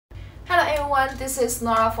everyone, this is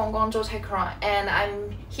Nora from Guangzhou Tycorun, and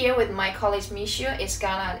I'm here with my colleague Mishu. Is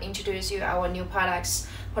gonna introduce you our new products,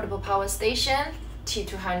 portable power station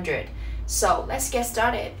T200. So let's get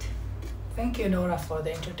started. Thank you, Nora, for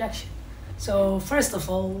the introduction. So first of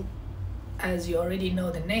all, as you already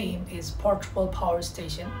know, the name is portable power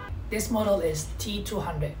station. This model is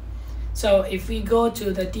T200. So if we go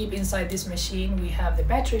to the deep inside this machine, we have the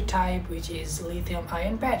battery type, which is lithium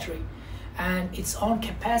ion battery, and its own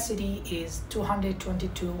capacity is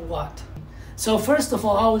 222 watt. So first of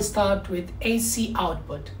all, I will start with AC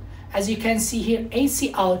output. As you can see here,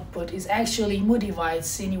 AC output is actually modified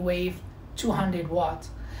sine wave 200 watts.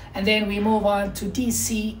 And then we move on to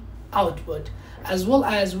DC output, as well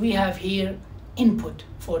as we have here input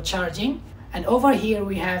for charging. And over here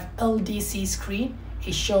we have LDC screen.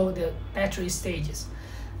 It shows the battery stages.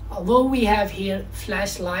 Although we have here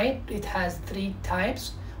flashlight, it has 3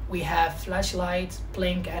 types. We have flashlight,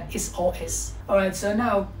 blink, and SOS. Alright, so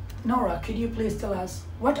now, Nora, could you please tell us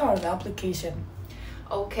what are the applications?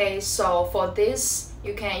 Okay, so for this,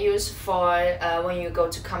 you can use for when you go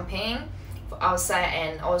to camping, for outside,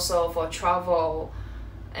 and also for travel,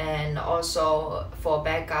 and also for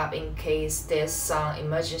backup in case there's some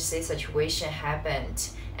emergency situation happened.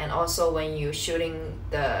 And also when you're shooting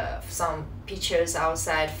some pictures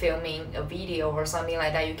outside, filming a video or something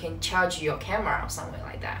like that, you can charge your camera or something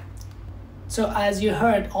like that. So as you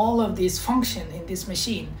heard, all of these function in this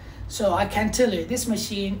machine. So I can tell you, this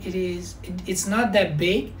machine, it's not that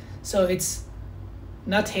big, so it's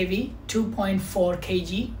not heavy, 2.4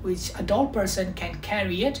 kg, which adult person can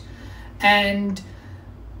carry it, and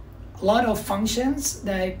a lot of functions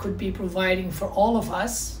that it could be providing for all of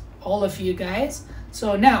us, all of you guys.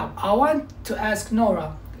 So now I want to ask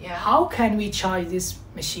Nora, how can we charge this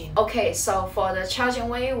machine? Okay, so for the charging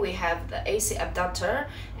way, we have the AC adapter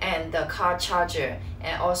and the car charger,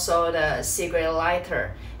 and also the cigarette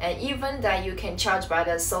lighter, and even that you can charge by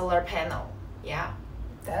the solar panel. Yeah,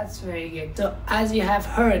 that's very good. So as you have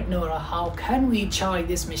heard, Nora, how can we charge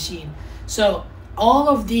this machine? So all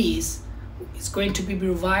of these is going to be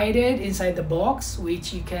provided inside the box,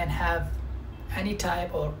 which you can have any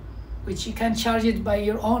type, or which you can charge it by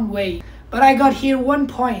your own way. But I got here one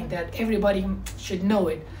point that everybody should know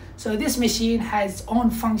it. So this machine has its own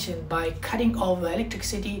function by cutting off the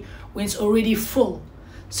electricity when it's already full.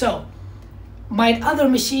 So might other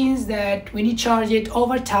machines that when you charge it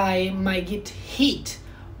over time might get heat,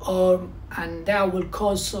 and that will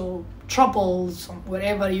cause some troubles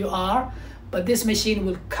wherever you are. But this machine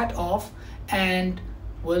will cut off and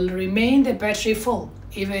will remain the battery full,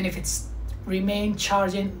 even if it's remain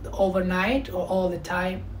charging overnight or all the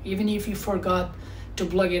time, even if you forgot to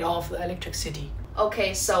plug it off the electricity.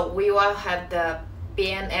 Okay, so we will have the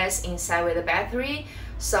BMS inside with the battery.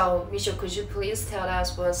 So Mishu, could you please tell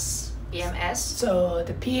us what's BMS? So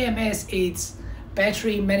the PMS is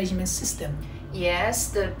battery management system. Yes,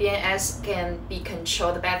 the BMS can be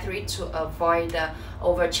control the battery to avoid the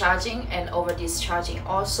overcharging and over discharging.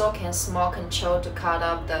 Also can small control to cut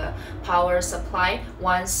off the power supply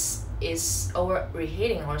once is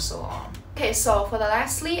overheating or so on. Okay, so for the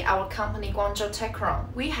lastly, our company Guangzhou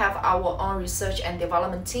Tycorun, we have our own research and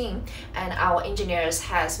development team, and our engineers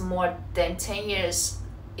has more than 10 years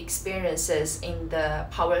experiences in the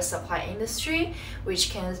power supply industry, which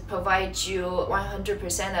can provide you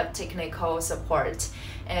 100% of technical support.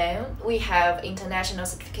 And we have international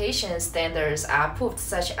certification standards approved,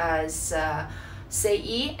 such as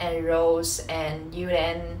CE and ROSE and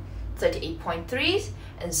UN 38.3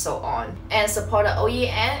 and so on, and support the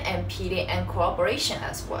OEM and PDM cooperation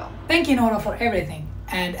as well. Thank you, Nora, for everything.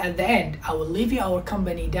 And at the end, I will leave you our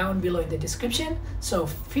company down below in the description, so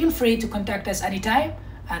feel free to contact us anytime,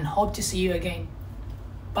 and hope to see you again.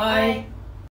 Bye. Bye.